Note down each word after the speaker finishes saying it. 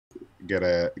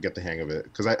get the hang of it,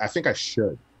 because I think I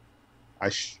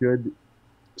should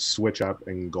switch up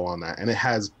and go on that. And it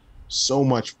has so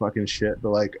much fucking shit, but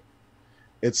like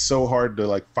it's so hard to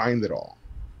like find it all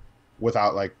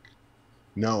without like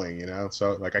knowing,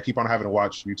 So like I keep on having to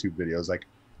watch YouTube videos. Like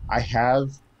I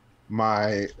have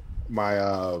my my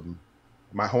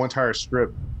whole entire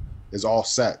script is all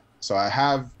set. So I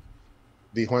have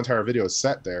the whole entire video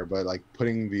set there, but like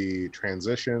putting the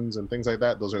transitions and things like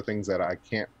that, those are things that I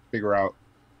can't figure out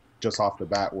just off the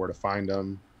bat where to find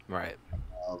them. Right.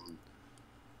 Um,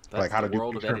 That's like how the to do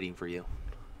world of editing for you.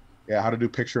 yeah, how to do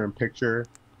picture in picture.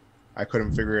 I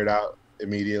couldn't figure it out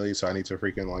immediately, so I need to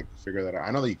freaking like figure that out.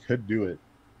 I know that you could do it,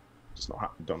 just don't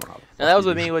know how. And that was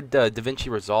with me with DaVinci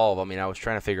Resolve. I mean, I was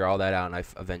trying to figure all that out, and I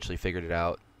eventually figured it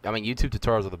out. I mean, YouTube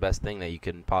tutorials are the best thing that you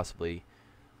can possibly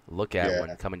look at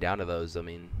when coming down to those. I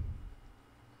mean,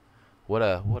 what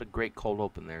a great cold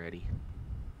open there, Eddie.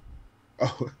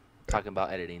 Oh, Talking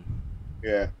about editing.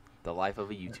 yeah. The life of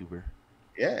a YouTuber.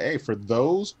 Yeah, hey, for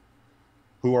those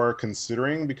who are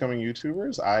considering becoming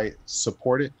YouTubers, I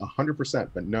support it 100%.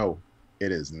 But no,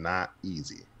 it is not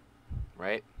easy.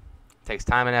 Right? Takes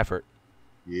time and effort.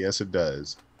 Yes, it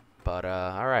does. But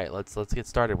all right, let's get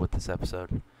started with this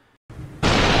episode.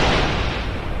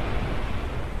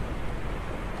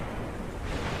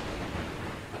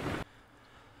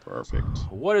 Perfect.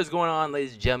 What is going on,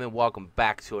 ladies and gentlemen? Welcome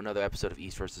back to another episode of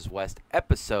East versus West.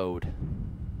 Episode.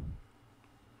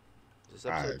 Is this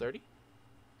episode 30?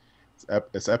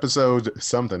 It's episode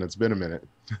something. It's been a minute.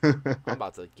 I'm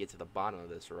about to get to the bottom of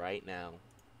this right now.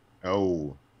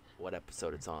 Oh. What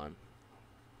episode it's on.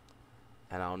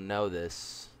 And I'll know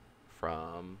this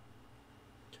from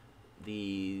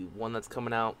the one that's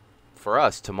coming out for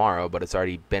us tomorrow, but it's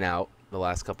already been out the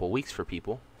last couple of weeks for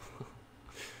people.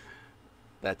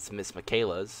 That's Miss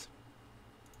Michaela's,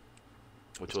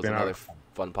 which was another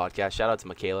fun podcast. Shout out to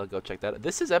Michaela. Go check that out.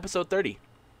 This is episode 30.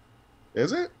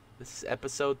 Is it? This is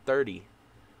episode 30.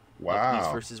 Wow. Of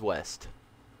East versus West.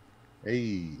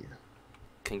 Hey.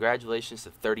 Congratulations to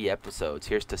 30 episodes.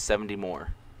 Here's to 70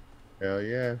 more. Hell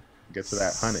yeah. Get to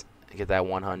that 100. Get that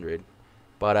 100.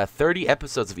 But 30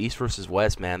 episodes of East versus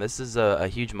West, man. This is a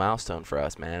huge milestone for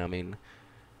us, man. I mean,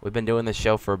 we've been doing this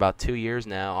show for about 2 years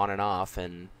now, on and off,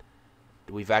 and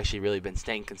we've actually really been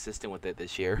staying consistent with it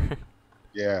this year.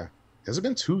 Yeah. Has it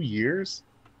been 2 years?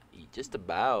 Just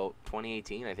about.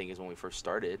 2018, I think, is when we first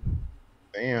started.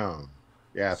 Damn.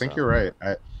 Yeah, I think you're right.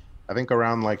 I think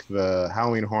around like the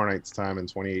Halloween Horror Nights time in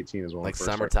 2018 is when like we first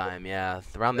summertime, started. yeah.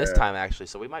 Around this time, actually.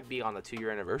 So we might be on the 2-year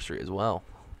anniversary as well.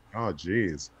 Oh,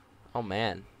 jeez. Oh,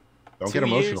 man. Don't get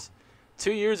emotional.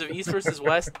 2 years of East versus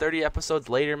West, 30 episodes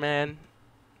later, man.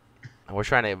 And we're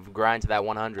trying to grind to that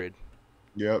 100.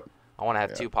 Yep. I want to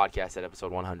have 2 podcasts at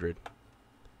episode 100.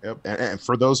 Yep. And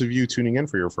for those of you tuning in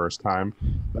for your first time,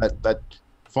 that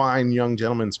fine young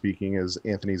gentleman speaking is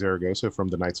Anthony Zaragoza from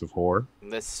the Knights of Horror.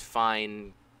 This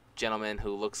fine gentleman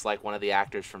who looks like one of the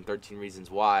actors from 13 Reasons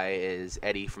Why is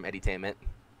Eddie from Edutainment.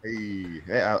 Hey,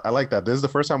 I like that. This is the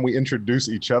first time we introduce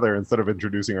each other instead of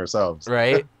introducing ourselves.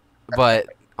 Right? But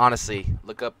honestly,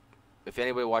 look up, if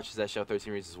anybody watches that show,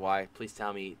 13 Reasons Why, please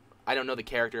tell me. I don't know the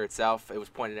character itself. It was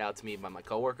pointed out to me by my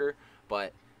coworker,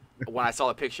 but when I saw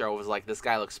the picture, I was like, this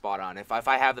guy looks spot on. If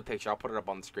I have the picture, I'll put it up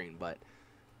on the screen, but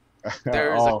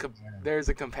there's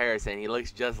a comparison. He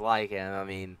looks just like him. I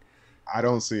mean, I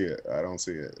don't see it.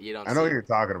 You don't I know see what you're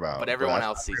talking about. but everyone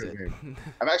else sees it.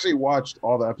 I've actually watched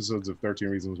all the episodes of 13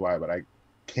 Reasons Why, but I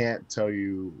can't tell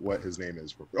you what his name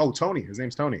is. Oh, Tony. His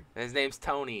name's Tony. His name's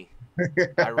Tony,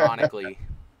 ironically.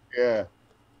 Yeah.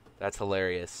 That's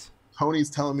hilarious. Tony's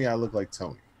telling me I look like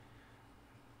Tony.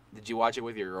 Did you watch it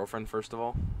with your girlfriend, first of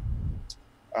all?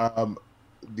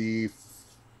 The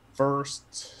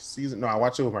first season. No, I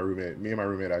watched it with my roommate. Me and my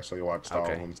roommate actually watched all of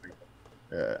them.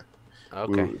 Yeah.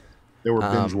 Okay. They were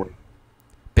binge watching.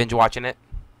 Binge watching it?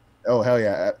 Oh, hell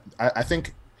yeah. I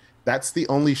think that's the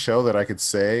only show that I could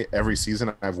say every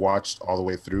season I've watched all the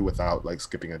way through without like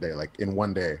skipping a day. Like in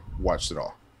one day, watched it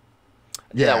all.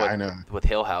 I know. With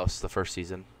Hill House, the first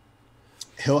season.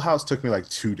 Hill House took me like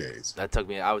 2 days.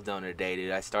 I was done in a day,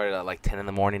 dude. I started at like 10 in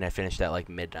the morning. I finished at like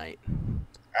midnight.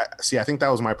 I think that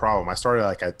was my problem. I started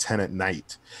like at 10 at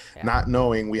night, not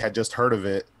knowing we had just heard of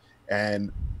it.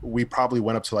 And we probably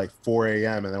went up to like 4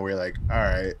 a.m. And then we were like, all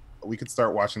right, we could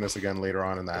start watching this again later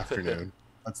on in the afternoon.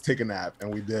 Let's take a nap.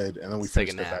 And we did. And then we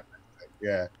finished it that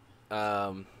night.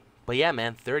 Yeah. But yeah,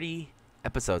 man, 30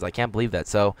 episodes. I can't believe that.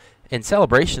 So in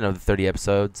celebration of the 30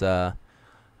 episodes,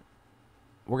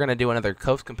 we're going to do another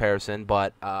Coast comparison,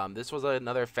 but this was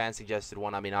another fan-suggested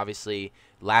one. I mean, obviously,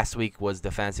 last week was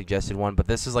the fan-suggested one, but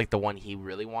this is like the one he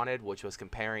really wanted, which was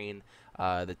comparing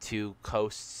the two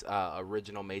Coasts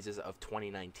original mazes of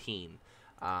 2019.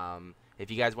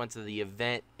 If you guys went to the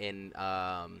event in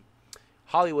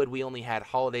Hollywood, we only had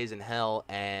Holidays in Hell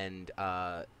and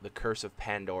the Curse of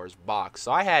Pandora's Box.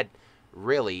 So I had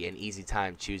really an easy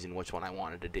time choosing which one I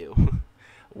wanted to do.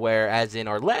 Whereas in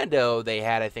Orlando, they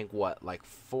had, I think, what, like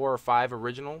 4 or 5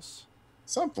 originals?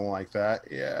 Something like that,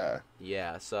 yeah.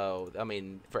 Yeah, so, I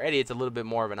mean, for Eddie, it's a little bit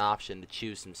more of an option to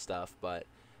choose some stuff, but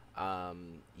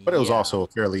it was also a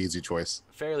fairly easy choice.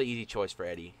 Fairly easy choice for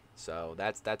Eddie, so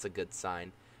that's a good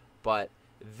sign. But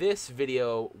this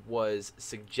video was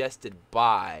suggested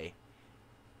by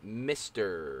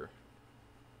Mr.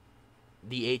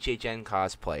 the HHN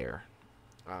cosplayer.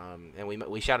 And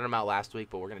we shouted him out last week,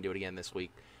 but we're going to do it again this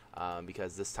week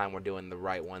because this time we're doing the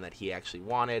right one that he actually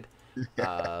wanted.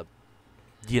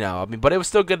 You know, I mean, but it was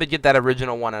still good to get that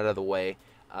original one out of the way.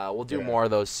 We'll do more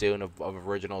of those soon of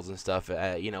originals and stuff.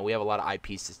 You know, we have a lot of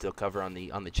IPs to still cover on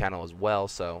the channel as well,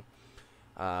 so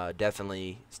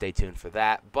definitely stay tuned for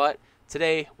that. But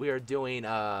today we are doing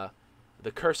the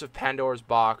Curse of Pandora's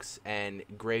Box and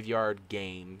Graveyard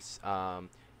Games,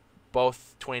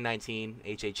 both 2019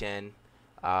 HHN.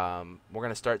 We're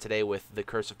gonna start today with the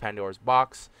Curse of Pandora's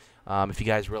Box. If you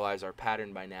guys realize our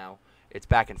pattern by now, it's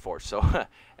back and forth. So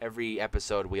every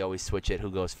episode we always switch it. Who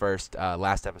goes first?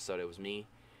 Last episode it was me.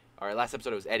 Or last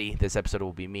episode it was Eddie. This episode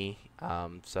will be me.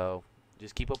 So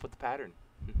just keep up with the pattern.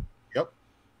 Yep.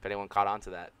 If anyone caught on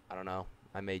to that, I don't know.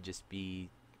 I may have just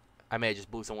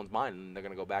blew someone's mind, and they're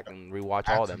gonna go back and rewatch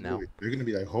all of them now. They're gonna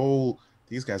be like,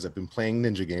 these guys have been playing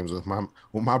ninja games with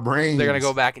my brain. They're gonna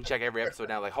go back and check every episode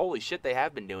now, like, holy shit, they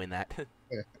have been doing that.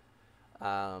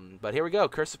 But here we go.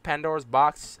 Curse of Pandora's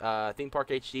Box, Theme Park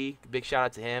HD. Big shout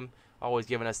out to him. Always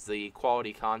giving us the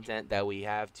quality content that we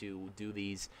have to do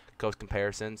these coast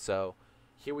comparisons. So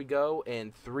here we go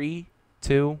in 3,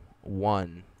 2,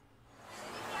 1.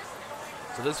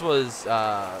 So this was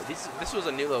this was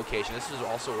a new location. This was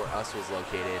also where Us was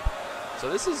located. So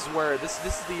this is where this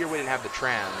is the year we didn't have the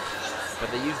tram,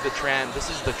 but they used the tram. This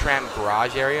is the tram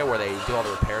garage area where they do all the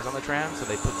repairs on the tram. So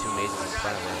they put 2 mazes in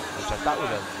front of it, which I thought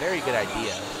was a very good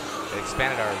idea. It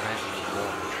expanded our event even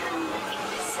more.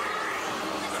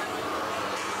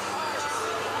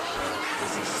 So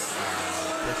this is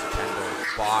Curse of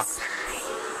Pandora's Box.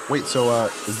 Wait, so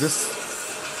is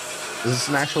this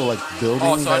an actual like building?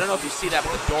 Oh, so I don't know if you see that,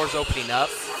 but the door's opening up.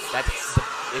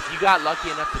 If you got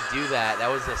lucky enough to do that, that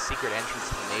was a secret entrance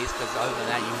to the maze, because other than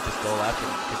that, you would just go left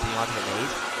and continue on to the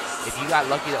maze. If you got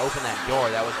lucky to open that door,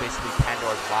 that was basically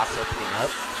Pandora's Box opening up,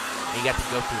 and you got to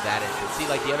go through that entrance. See,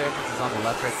 like, the other entrance is on the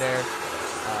left right there,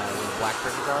 where the black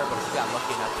curtains are, but if you got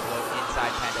lucky enough to go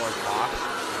inside Pandora's Box,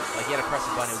 like, you had to press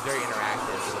a button. It was very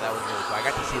interactive, so that was really cool. I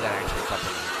got to see that actually a couple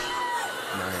of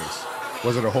times. Nice.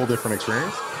 Was it a whole different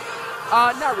experience?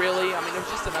 Not really. I mean, it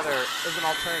was just an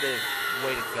alternative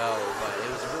way to go, but it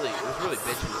was really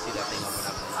bitchy to see that thing open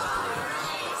up and go through it.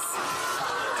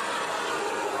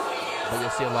 But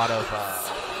you'll see a lot of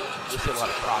props used in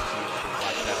Black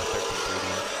Shadow 13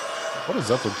 3D. What is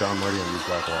up with John Marty and these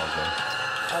black walls,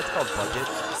 though? It's called budget.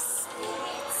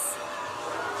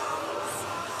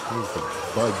 He needs to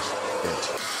budge it.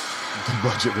 The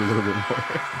budget a little bit more.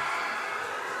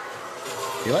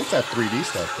 He likes that 3D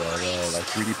stuff, though, like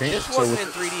 3D paint. This wasn't in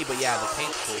 3D, but yeah, the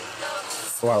paint's cool.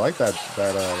 Oh, I like that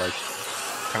like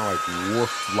kind of like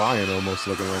wolf lion almost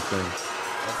looking like thing.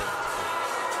 That thing's cool.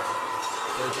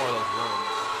 There's more of those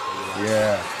rooms.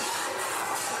 Yeah.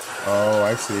 Oh,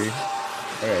 I see.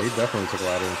 Oh, yeah, he definitely took a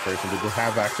lot of inspiration. Did they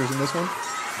have actors in this one?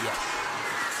 Yes.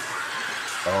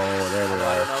 Oh, there they are.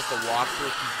 I don't know if the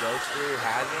walkthrough he goes through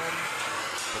has them,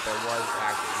 but there was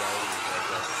actors.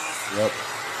 Yeah, yep.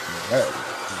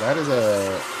 That is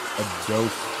a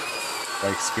dope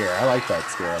like scare. I like that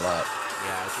scare a lot.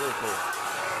 Yeah, it's really cool.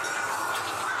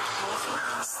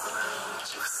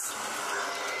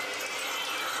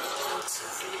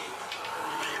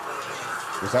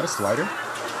 Was that a slider?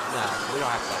 No, we don't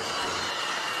have sliders.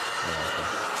 Oh, okay.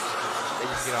 They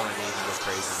just get on their knees and go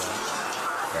crazy though.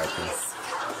 Gotcha.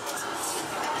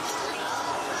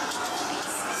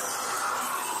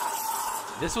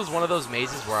 This was one of those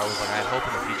mazes where I was like, I hope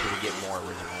in the future we get more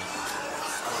originals.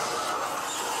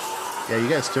 Yeah, you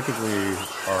guys typically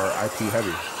are IP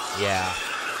heavy. Yeah.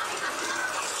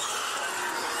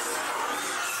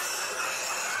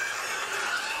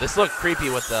 This looked creepy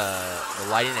with the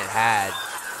lighting it had.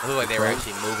 It looked like they were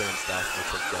actually moving and stuff,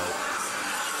 which was dope.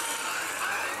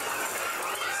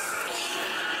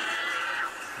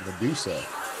 Medusa.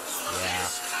 Yeah.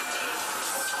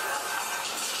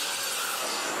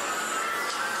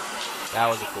 That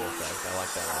was a cool effect. I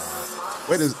like that a lot.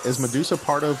 Wait, is Medusa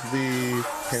part of the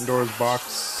Pandora's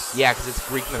Box Yeah, because it's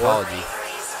Greek mythology.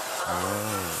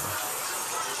 Oh.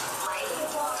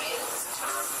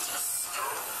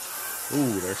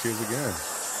 Ooh, there she is again.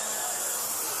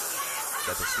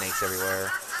 Got the snakes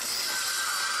everywhere.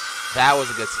 That was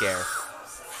a good scare.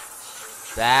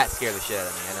 That scared the shit out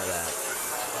of me. I know that.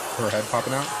 Her head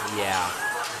popping out? Yeah.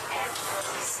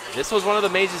 This was one of the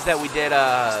mazes that we did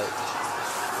the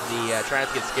Try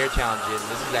Not to Get Scared challenge in.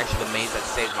 This is actually the maze that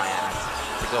saved my ass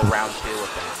to go round 2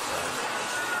 with them. So.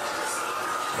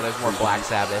 But there's more Black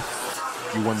Sabbath.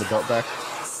 You won the belt back?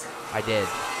 I did.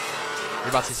 You're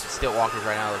about to see some stilt walkers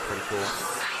right now. They look pretty cool.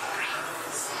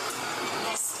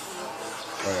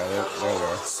 Oh yeah, there we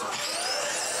are.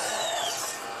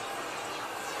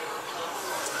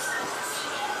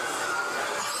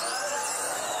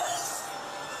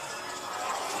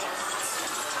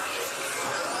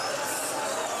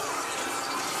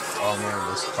 Oh man,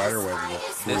 this spider web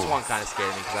looks cool. This one kind of scared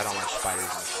me because I don't like spiders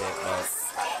and shit, but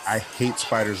I hate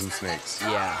spiders and snakes.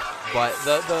 yeah. But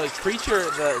the creature,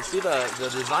 the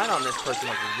design on this person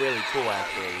looks really cool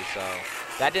actually, so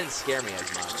that didn't scare me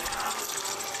as much.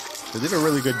 They did a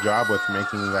really good job with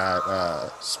making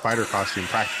that spider costume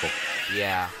practical.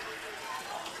 Yeah.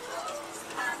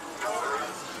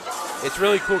 It's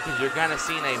really cool because you're kind of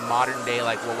seeing a modern day,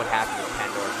 like what would happen if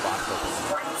Pandora's box opened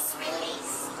up.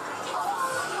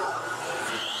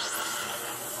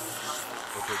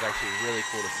 Which was actually really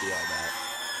cool to see all that.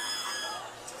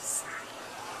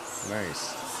 Nice.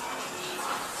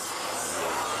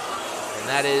 And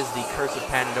that is the Curse of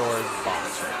Pandora's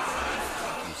box.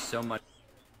 Thank you so much.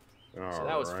 So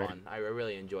that was fun. I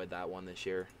really enjoyed that one this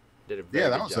year. Did a very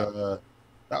yeah, good job.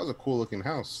 That was a cool looking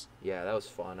house. Yeah, that was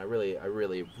fun. I really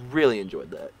enjoyed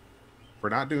that. For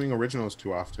not doing originals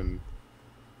too often,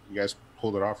 you guys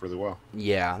pulled it off really well.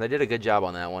 Yeah, they did a good job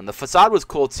on that one. The facade was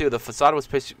cool too. The facade was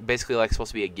basically like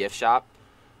supposed to be a gift shop,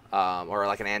 or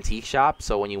like an antique shop.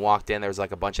 So when you walked in, there was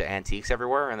like a bunch of antiques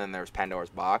everywhere, and then there was Pandora's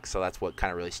box. So that's what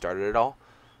kind of really started it all.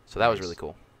 So that was really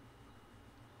cool.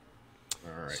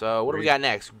 All right. So what do we got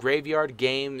next? Graveyard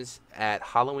Games at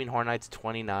Halloween Horror Nights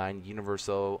 29,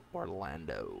 Universal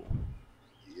Orlando.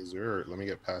 Yes, sir. Let me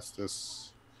get past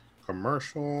this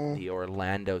commercial. The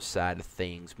Orlando side of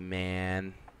things,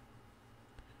 man.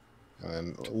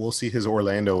 And we'll see his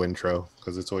Orlando intro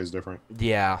because it's always different.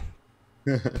 Yeah.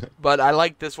 But I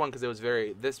like this one because it was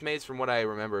this maze, from what I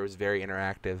remember, was very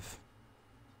interactive.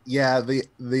 Yeah, the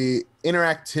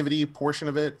interactivity portion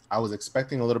of it, I was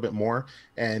expecting a little bit more,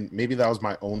 and maybe that was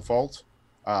my own fault.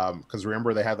 Because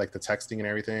remember, they had like the texting and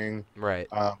everything. Right.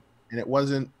 And it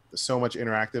wasn't so much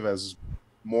interactive as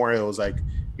more it was like,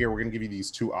 here, we're going to give you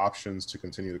these 2 options to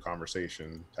continue the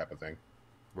conversation type of thing.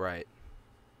 Right.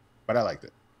 But I liked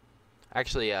it.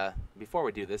 Actually, before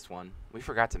we do this one, we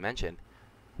forgot to mention,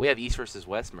 we have East versus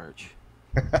West merch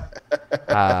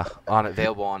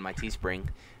available on my Teespring,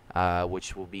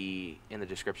 which will be in the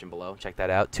description below. Check that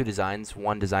out. 2 designs.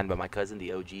 One designed by my cousin,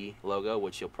 the OG logo,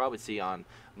 which you'll probably see on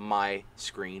my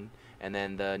screen. And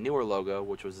then the newer logo,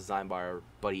 which was designed by our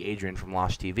buddy Adrian from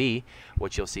Lost TV,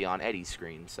 which you'll see on Eddie's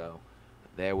screen. So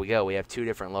there we go. We have 2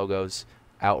 different logos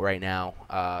out right now.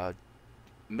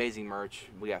 Amazing merch.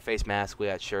 We got face masks. We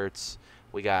got shirts.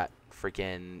 We got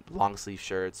freaking long sleeve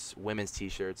shirts, women's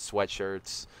t-shirts,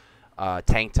 sweatshirts,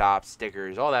 tank tops,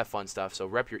 stickers, all that fun stuff. So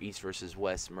rep your East versus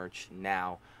West merch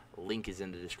now. Link is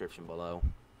in the description below.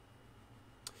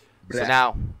 So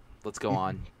now let's go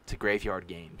on to Graveyard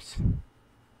Games.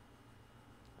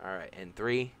 All right, in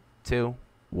 3, 2,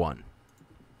 1.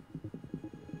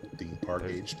 Theme Park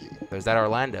HD. There's that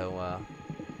Orlando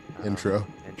Intro.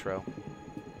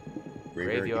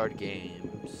 Graveyard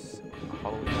Games.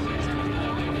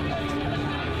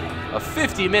 A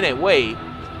 50-minute wait.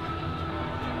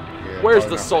 Yeah, Where's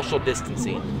the social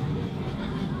distancing?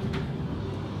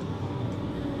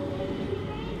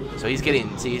 So he's getting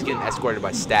escorted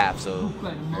by staff. So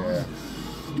yeah.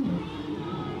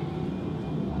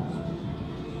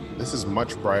 This is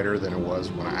much brighter than it was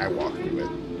when I walked through it.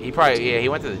 he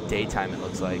went to the daytime. It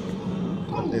looks like.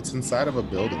 It's inside of a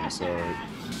building, so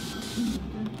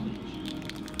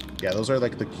yeah, those are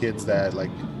like the kids that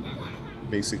like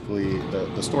basically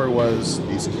the story was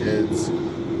these kids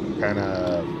kind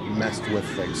of messed with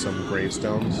like some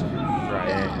gravestones, Right.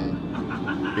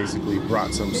 and basically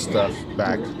brought some stuff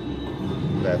back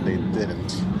that they didn't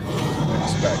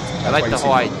expect. I like the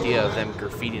whole idea of them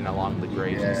graffitiing along the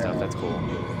graves and stuff. That's cool.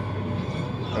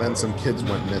 And then some kids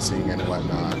went missing and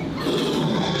whatnot.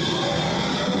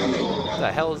 What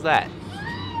the hell is that?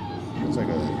 It's like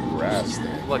a grass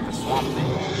thing. Like a swamp thing.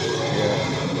 Yeah.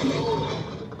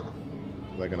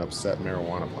 Like an upset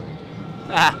marijuana plant.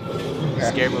 Ah,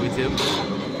 scary movie too.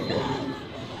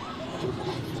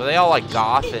 So So they all like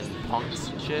goth and punks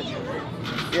and shit?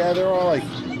 Yeah, they're all like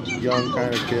young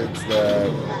kind of kids that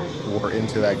were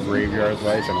into that graveyard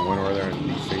life and went over there and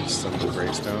defaced some of the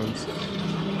gravestones.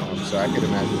 So I could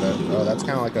imagine that. Oh, that's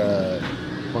kind of like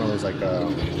one of those like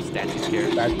statue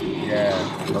scares. Yeah.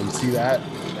 Oh, you see that?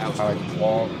 That was how like the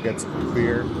wall gets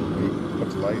clear when you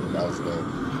put the light. That was the.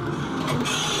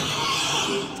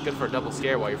 It's good for a double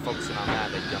scare while you're focusing on that.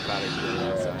 They jump out at you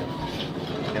outside.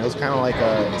 And it was kind of like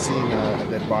seeing a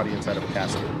dead body inside of a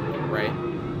casket. Right.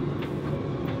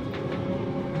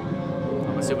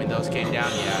 I'm assuming those came down.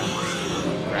 Yeah.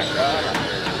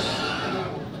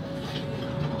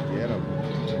 Get him.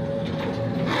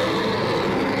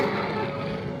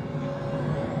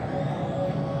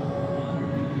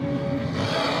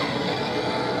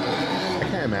 I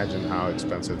can't imagine how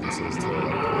expensive this is to.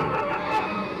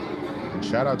 And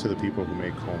shout out to the people who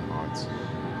make home haunts.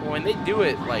 Well, when they do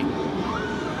it, like,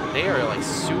 they are like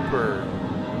super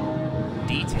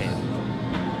detailed.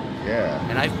 Yeah.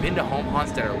 And I've been to home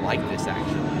haunts that are like this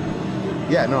actually.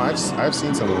 Yeah, no, I've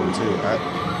seen some of them too.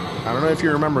 I don't know if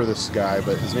you remember this guy,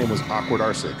 but his name was Awkward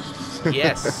Arsic.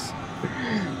 Yes.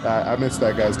 I missed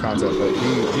that guy's concept, but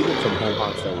he did some home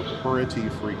haunts that were pretty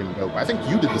freaking dope. I think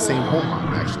you did the same home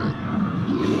haunt actually.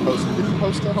 Did you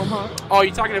post a home haunt? Oh,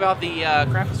 you're talking about the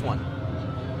Krampus one?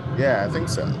 Yeah, I think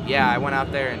so. Yeah, I went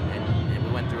out there and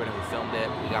we went through it and we filmed it.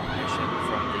 We got permission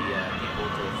from the people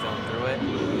to film through it.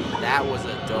 That was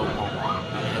a dope home haunt.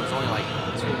 I mean, it was only like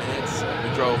 2 minutes. We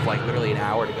drove like literally an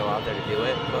hour to go out there to do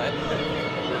it, but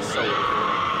it was so cool.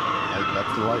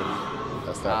 That's the life.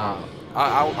 That's that haunt.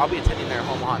 I'll be attending their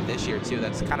home haunt this year too.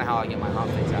 That's kind of how I get my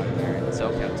haunt things out of there in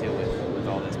SoCal too with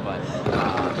all this. But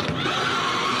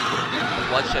the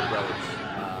Bloodshed Brothers,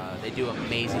 they do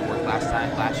amazing work.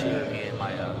 Last year, me and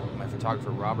my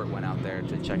photographer Robert went out there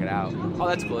to check it out. All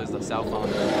that's cool is the cell phone.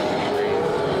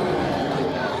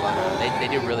 They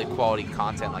do really quality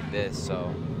content like this.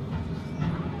 So.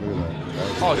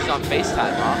 Oh, she's on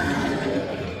FaceTime, huh?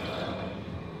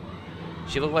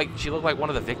 She looked like one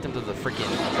of the victims of the freaking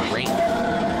ring.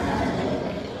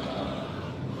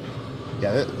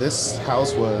 Yeah, this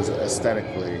house was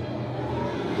aesthetically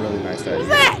really nice. What was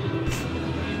that?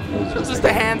 It was just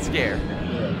a hand scare.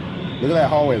 Yeah. Look at that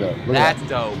hallway though. That's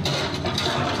dope.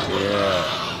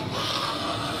 Yeah.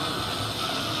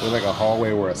 It was like a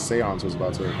hallway where a seance was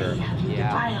about to occur.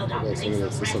 Yeah. Look at this.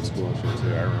 This looks cool and shit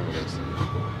too. I remember this.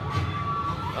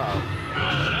 Uh-oh.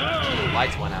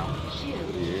 Lights went out.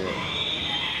 Yeah.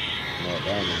 No,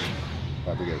 that man.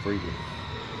 About to get freaky.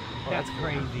 Oh, that's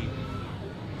crazy.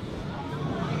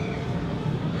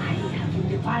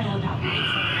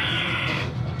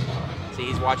 See,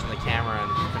 he's watching the camera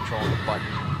and controlling the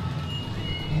button.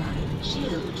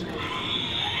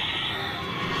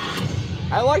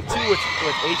 I like too with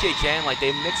HHN, like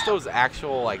they mix those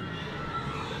actual like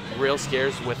real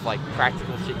scares with like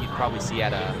practical shit you'd probably see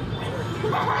at a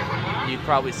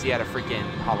freaking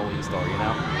Halloween store, you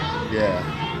know? Yeah.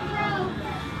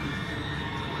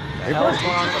 What the hell is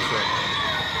going on with it?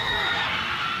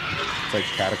 It's like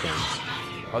catacombs.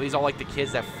 Are these all like the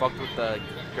kids that fucked with the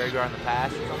graveyard in the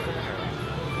past or something? Or?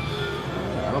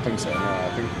 I don't think so. No, I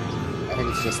think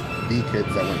it's just the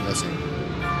kids that went missing.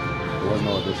 There was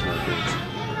no additional kids.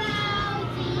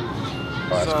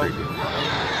 Oh, that's creepy.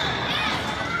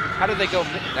 How did they go?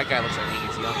 That guy looks like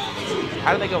he's young.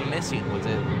 How did they go missing? Was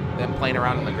it them playing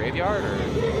around in the graveyard, or?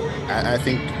 I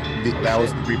think that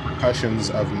was the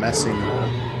repercussions of messing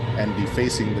and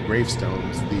defacing the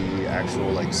gravestones. The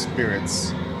actual like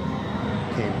spirits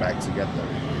came back to get them,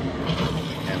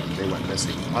 and they went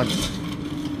missing.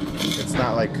 It's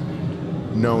not like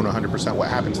known 100% what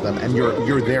happened to them, and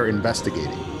you're there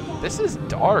investigating. This is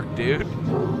dark, dude.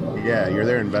 Yeah, you're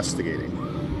there investigating.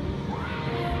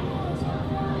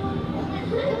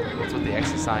 What's with the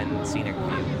exit sign and scenic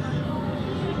view?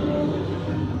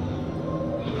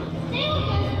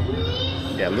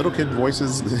 Yeah, little kid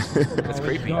voices. That's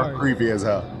creepy. Are creepy as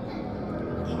hell.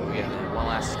 We got one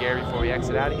last scare before we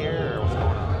exit out of here, or what's going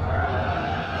on?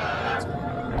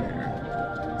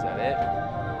 Is that it?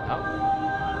 Oh,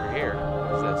 we're here.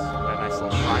 What's this? Got a nice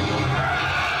little shrine going.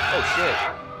 Oh shit!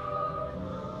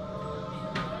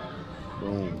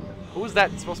 Boom. Who is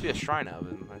that supposed to be a shrine of?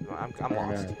 I'm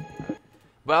lost.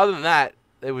 But other than that,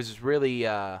 it was really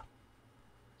dope.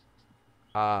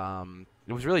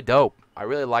 I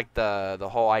really liked the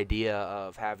whole idea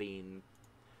of having,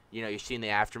 you know, you're seeing the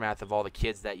aftermath of all the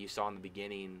kids that you saw in the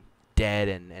beginning dead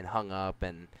and hung up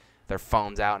and their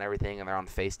phones out and everything, and they're on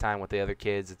FaceTime with the other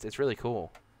kids. It's really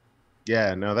cool.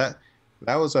 Yeah, no, that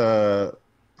was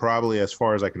probably, as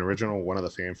far as like an original, one of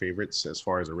the fan favorites as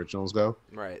far as originals go.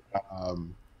 Right.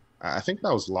 I think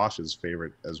that was Losh's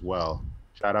favorite as well.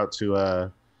 Shout out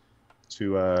to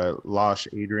Losh,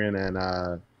 Adrian,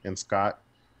 and Scott.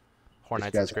 If you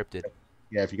Hornets guys, Unscripted.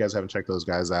 yeah, if you guys haven't checked those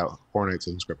guys out, Hornets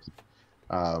Unscripted.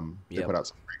 They Yep. put out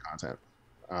some great content.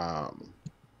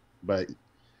 But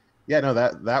yeah, no,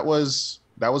 that was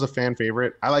a fan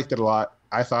favorite. I liked it a lot.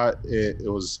 I thought it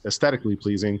was aesthetically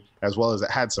pleasing, as well as it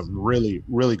had some really,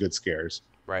 really good scares.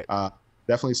 Right.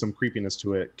 Definitely some creepiness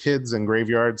to it. Kids and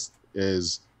graveyards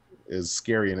is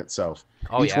scary in itself.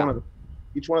 Oh, each yeah.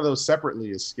 each one of those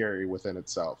separately is scary within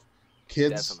itself.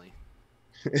 Kids Definitely.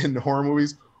 in horror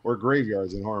movies or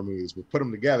graveyards in horror movies, we put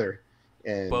them together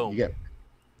and Boom. you get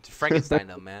It's Frankenstein,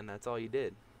 though, man. That's all you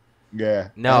did. yeah.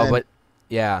 No, And but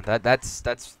yeah,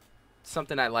 that's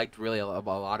something I liked really a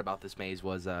lot about this maze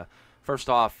was first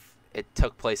off, it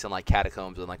took place in like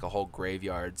catacombs and like a whole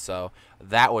graveyard, so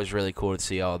that was really cool to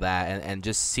see all that, and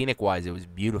just scenic wise, it was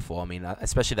beautiful. I mean,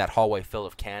 especially that hallway filled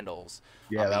with candles.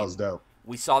 yeah, that was dope.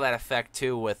 We saw that effect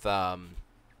too with the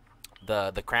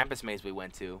Krampus maze we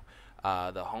went to.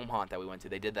 The home haunt that we went to,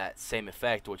 they did that same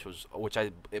effect,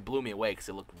 it blew me away because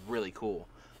it looked really cool.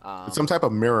 It's some type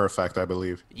of mirror effect, I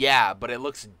believe. Yeah, but it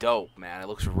looks dope, man. It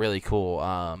looks really cool.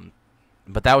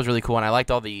 But that was really cool, and I liked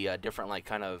all the different like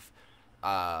kind of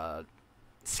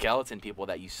skeleton people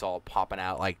that you saw popping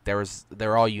out. Like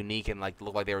they're all unique and like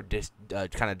looked like they were just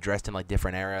kind of dressed in like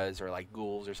different eras or like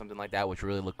ghouls or something like that, which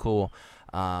really looked cool.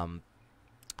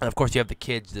 And of course, you have the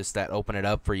kids just that open it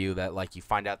up for you. That like you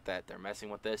find out that they're messing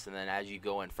with this, and then as you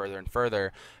go in further and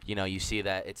further, you know, you see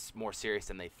that it's more serious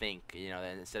than they think. You know,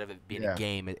 and instead of it being a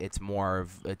game, it's more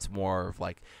of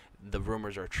like the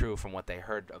rumors are true from what they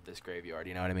heard of this graveyard.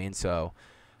 You know what I mean? So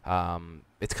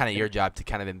it's kind of your job to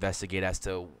kind of investigate as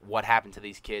to what happened to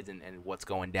these kids and what's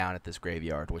going down at this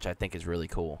graveyard, which I think is really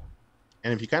cool.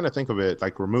 And if you kind of think of it,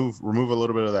 like remove a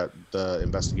little bit of the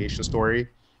investigation story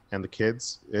and the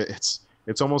kids,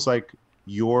 it's almost like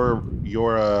your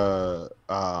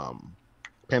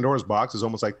Pandora's box is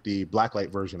almost like the blacklight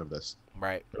version of this.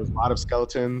 Right. There's a lot of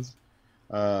skeletons,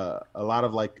 a lot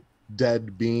of like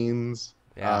dead beings.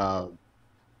 Yeah.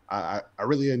 I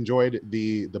really enjoyed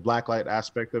the blacklight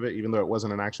aspect of it, even though it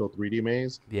wasn't an actual 3D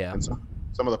maze. Yeah. And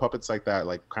some of the puppets like that,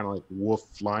 like kind of like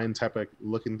wolf lion type of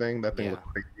looking thing. That thing Yeah. looked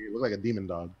crazy. It looked like a demon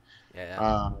dog.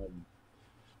 Yeah.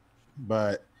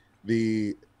 But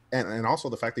the and also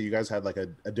the fact that you guys had like a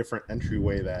different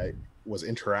entryway that was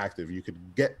interactive. You could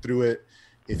get through it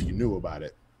if you knew about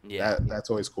it. Yeah. That's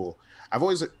always cool. I've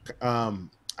always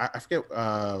I forget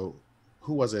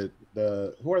who was it?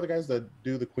 Who are the guys that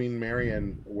do the Queen Mary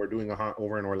and we're doing a haunt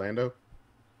over in Orlando?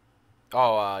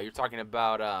 Oh, you're talking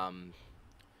about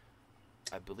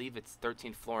I believe it's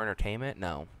 13th Floor Entertainment.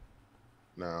 No.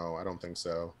 No, I don't think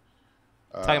so.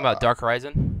 Talking about Dark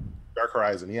Horizon. Dark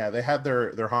Horizon, yeah, they had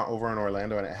their haunt over in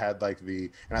Orlando, and it had like and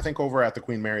I think over at the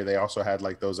Queen Mary they also had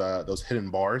like those hidden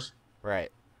bars. Right.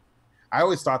 I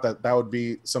always thought that would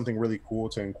be something really cool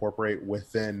to incorporate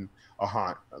within a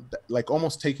haunt, like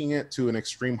almost taking it to an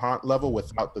extreme haunt level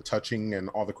without the touching and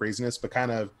all the craziness, but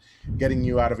kind of getting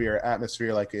you out of your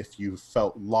atmosphere, like if you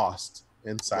felt lost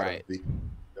inside of the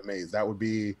maze. That would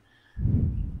be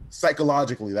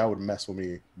psychologically that would mess with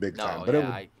me big time, but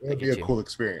yeah, it would be a cool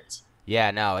experience.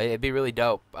 Yeah, no, it'd be really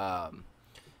dope.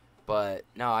 But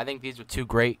no, I think these are two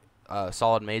great,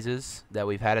 solid mazes that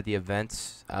we've had at the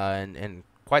events in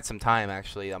quite some time,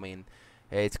 actually. I mean,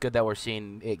 it's good that we're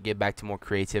seeing it get back to more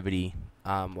creativity,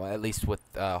 well, at least with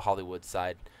Hollywood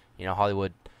side. You know,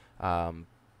 Hollywood, I'm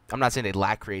not saying they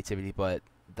lack creativity, but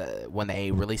when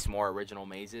they release more original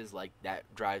mazes, like that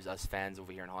drives us fans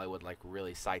over here in Hollywood like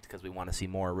really psyched because we want to see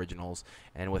more originals.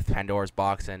 And with Pandora's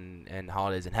Box and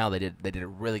Holidays in Hell, they did a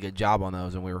really good job on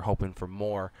those, and we were hoping for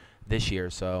more this year.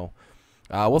 So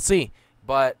we'll see.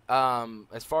 But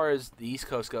as far as the East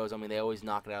Coast goes, I mean, they always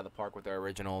knock it out of the park with their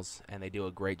originals, and they do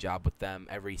a great job with them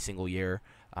every single year.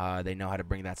 They know how to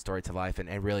bring that story to life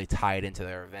and really tie it into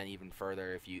their event even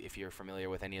further. If you're familiar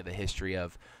with any of the history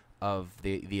of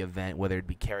the event, whether it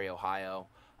be Cary, Ohio,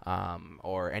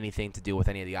 or anything to do with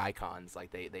any of the icons,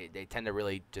 like they tend to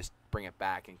really just bring it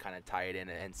back and kind of tie it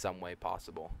in some way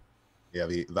possible. Yeah,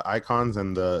 the icons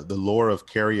and the lore of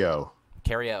Cary-O.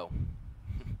 Cary-O.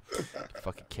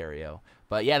 Fucking Cary-O.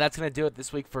 But yeah, that's going to do it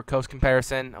this week for Coast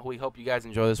Comparison. We hope you guys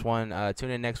enjoy this one. Tune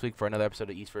in next week for another episode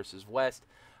of East versus West,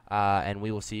 and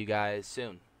we will see you guys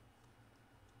soon.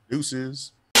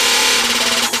 Deuces.